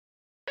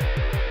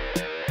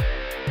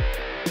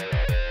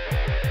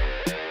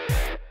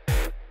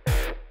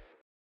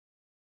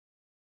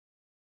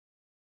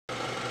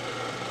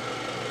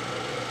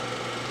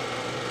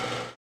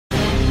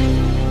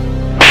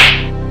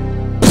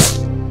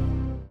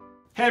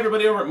Hey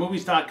everybody over at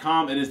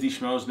Movies.com. It is the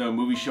Schmoes No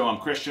Movie Show. I'm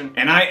Kristian.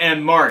 And I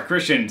am Mark.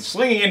 Kristian,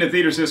 slinging into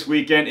theaters this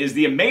weekend is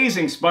The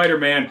Amazing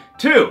Spider-Man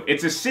 2.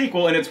 It's a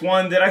sequel, and it's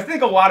one that I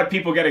think a lot of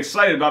people get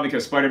excited about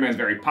because Spider-Man's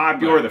very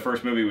popular. Right. The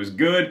first movie was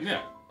good.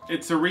 Yeah.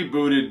 It's a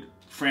rebooted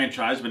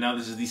franchise, but now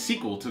this is the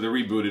sequel to the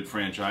rebooted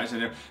franchise,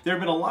 and there have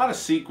been a lot of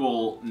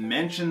sequel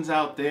mentions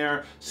out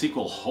there,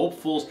 sequel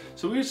hopefuls,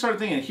 so we started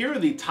thinking, here are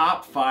the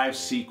top 5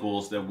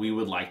 sequels that we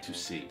would like to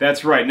see.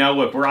 That's right. Now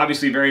look, we're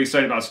obviously very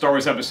excited about Star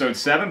Wars Episode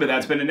 7, but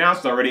that's been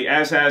announced already,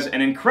 as has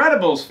an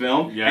Incredibles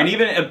film, and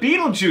even a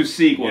Beetlejuice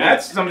sequel. Yeah.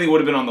 That's something that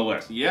would have been on the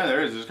list. Yeah,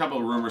 there is. There's a couple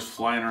of rumors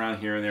flying around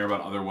here and there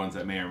about other ones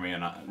that may or may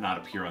not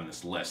appear on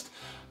this list.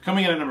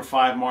 Coming in at number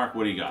 5, Mark,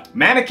 what do you got?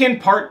 Mannequin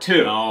Part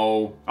 2.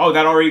 No. Oh,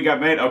 that already got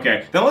made?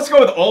 Okay. Then let's go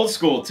with Old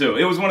School 2.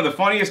 It was one of the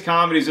funniest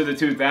comedies of the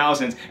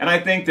 2000s, and I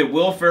think that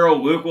Will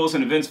Ferrell, Luke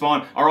Wilson, and Vince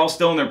Vaughn are all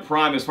still in their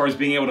prime as far as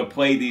being able to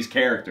play these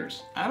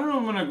characters. I don't know if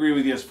I'm going to agree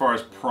with you as far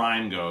as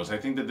prime goes. I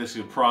think that this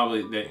could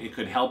probably, that it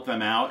could help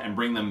them out and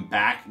bring them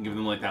back and give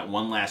them like that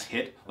one last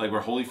hit, like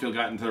where Holyfield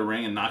got into the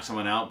ring and knocked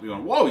someone out,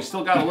 going, whoa, he's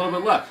still got a little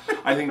bit left.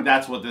 I think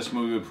that's what this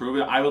movie would prove.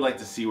 I would like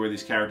to see where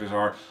these characters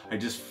are. I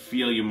just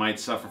feel you might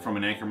suffer from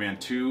an Anchorman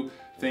 2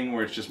 thing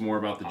where it's just more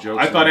about the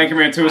jokes. I thought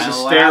Anchorman 2 was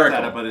hysterical.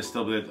 At it, but it's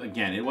still,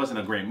 again, it wasn't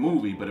a great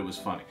movie, but it was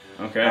funny.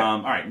 Okay.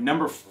 All right,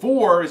 number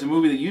 4 is a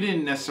movie that you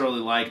didn't necessarily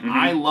like.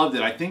 I loved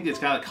it. I think it's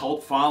got a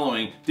cult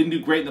following. Didn't do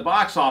great in the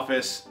box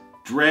office.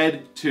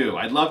 Dredd 2.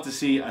 I'd love to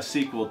see a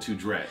sequel to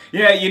Dredd.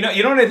 Yeah, you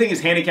know what I think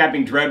is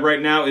handicapping Dredd right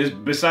now is,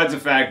 besides the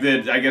fact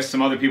that I guess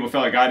some other people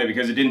felt like I did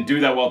because it didn't do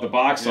that well at the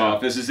box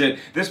office, is that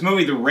this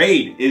movie, The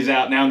Raid, is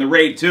out now, and The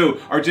Raid 2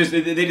 are just,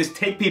 they just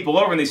take people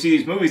over and they see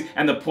these movies,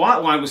 and the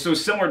plot line was so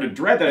similar to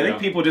Dredd that I think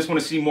people just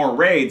want to see more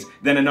raids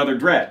than another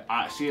Dredd.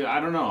 See, I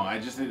don't know. I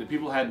just think that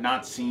people had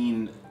not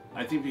seen...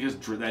 I think because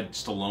that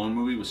Stallone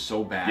movie was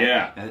so bad,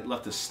 that it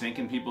left a stink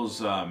in people's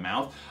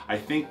mouth. I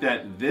think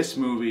that this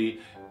movie...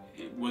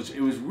 It was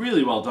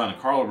really well done.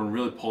 Carl Urban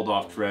really pulled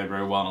off Dredd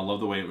very well, and I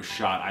love the way it was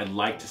shot. I'd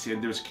like to see it.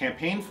 There's a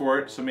campaign for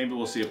it, so maybe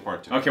we'll see a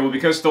part 2. Okay, well,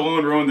 because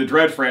Stallone ruined the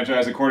Dredd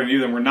franchise, according to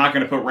you, then we're not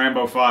going to put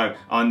Rambo 5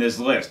 on this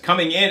list.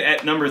 Coming in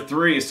at number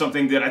 3 is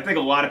something that I think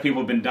a lot of people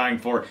have been dying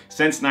for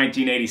since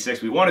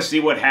 1986. We want to see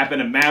what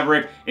happened to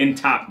Maverick in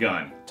Top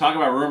Gun. Talk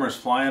about rumors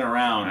flying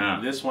around. Yeah.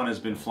 This one has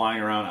been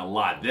flying around a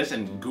lot. This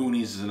and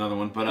Goonies is another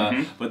one,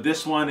 but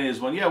this one is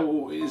one. Yeah,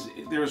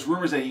 there's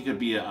rumors that he could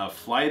be a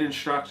flight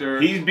instructor.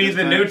 He'd be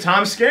the new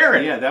Tom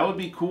Skerritt. Yeah, that would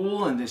be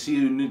cool. And to see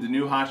the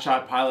new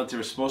hotshot pilots, they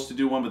were supposed to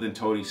do one, but then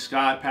Tony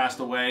Scott passed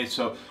away.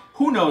 So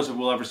who knows if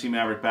we'll ever see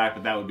Maverick back?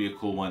 But that would be a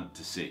cool one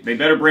to see. They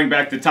better bring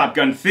back the Top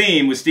Gun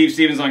theme with Steve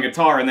Stevens on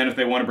guitar, and then if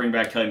they want to bring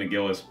back Kelly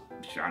McGillis,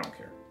 I don't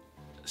care.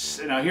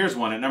 Now here's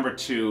one at number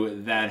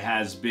 2 that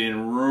has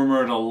been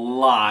rumored a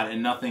lot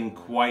and nothing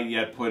quite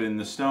yet put in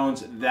the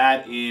stones.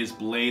 That is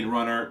Blade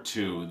Runner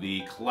 2,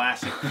 the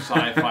classic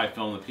sci-fi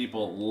film that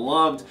people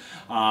loved.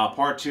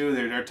 Part 2,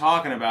 they're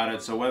talking about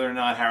it, so whether or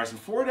not Harrison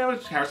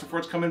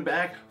Ford's coming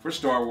back for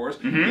Star Wars.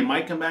 He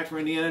might come back for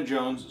Indiana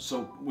Jones,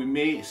 so we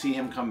may see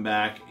him come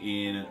back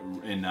in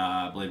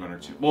Blade Runner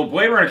 2. Well,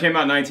 Blade Runner came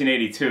out in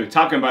 1982.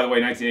 Top Gun, by the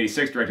way,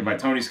 1986, directed by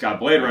Tony Scott.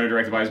 Blade Runner,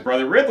 directed by his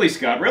brother Ridley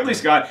Scott. Ridley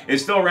Scott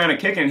is still around and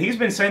kicking. He's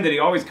been saying that he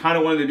always kind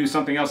of wanted to do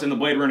something else in the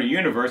Blade Runner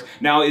universe.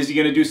 Now, is he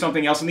going to do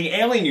something else in the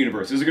Alien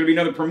universe? Is there going to be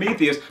another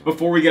Prometheus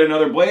before we get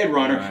another Blade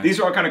Runner? Right. These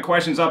are all kind of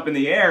questions up in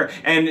the air.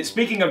 And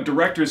speaking of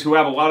directors who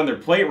have a lot on their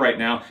plate right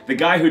now, the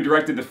guy who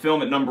directed the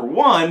film at number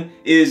 1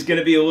 is going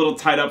to be a little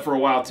tied up for a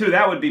while too.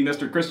 That would be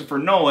Mr. Christopher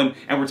Nolan,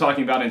 and we're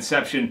talking about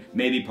Inception,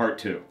 maybe part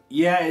 2.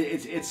 Yeah,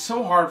 it's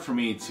so hard for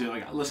me to,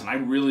 like, listen, I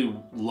really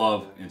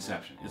love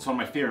Inception. It's one of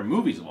my favorite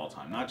movies of all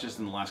time, not just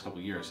in the last couple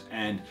of years.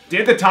 And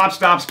did the top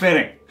stop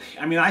spinning?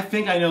 I mean, I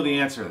think I know the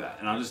answer to that,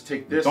 and I'll just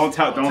take this. I'm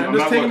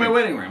just taking my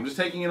wedding ring. I'm just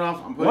taking it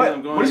off.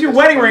 What does your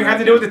wedding ring have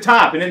to do with the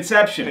top in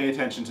Inception? Pay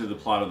attention to the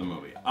plot of the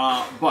movie.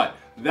 But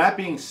that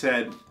being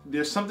said,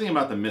 there's something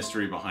about the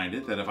mystery behind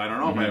it that if I don't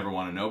know if I ever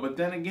want to know. But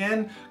then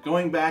again,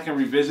 going back and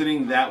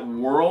revisiting that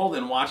world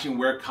and watching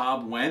where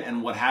Cobb went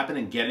and what happened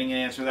and getting an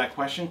answer to that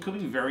question could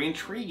be very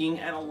intriguing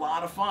and a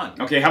lot of fun.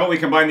 Okay, how about we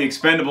combine the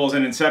Expendables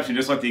and Inception,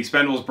 just let the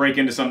Expendables break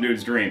into some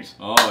dude's dreams.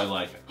 Oh, I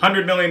like it.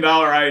 $100 million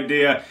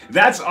idea.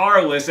 That's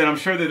our list, and I'm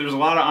sure that there's a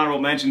lot of honorable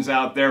mentions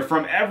out there.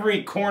 From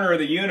every corner of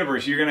the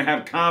universe, you're going to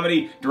have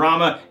comedy,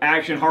 drama,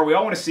 action, horror. We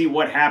all want to see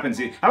what happens.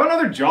 How about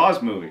another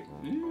Jaws movie?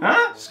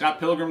 Huh? Scott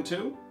Pilgrim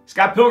 2?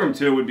 Scott Pilgrim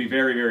 2 would be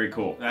very, very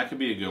cool. That could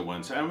be a good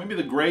one. So maybe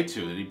The Grey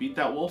 2. Did he beat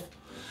that wolf?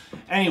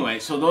 Anyway,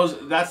 so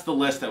that's the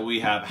list that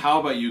we have. How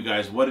about you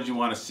guys? What did you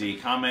want to see?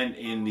 Comment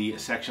in the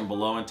section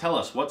below and tell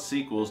us, what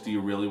sequels do you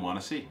really want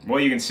to see?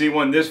 Well, you can see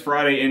one this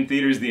Friday in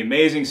theaters, The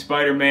Amazing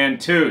Spider-Man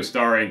 2,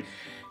 starring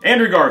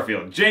Andrew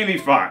Garfield, Jamie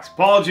Foxx,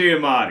 Paul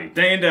Giamatti,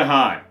 Dane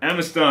DeHaan,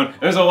 Emma Stone.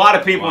 There's a lot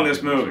of people in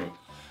this movie.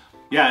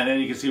 Yeah, and then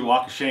you can see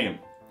Walk of Shame.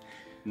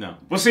 No.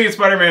 We'll see you at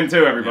Spider-Man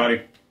 2, everybody.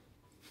 Yeah.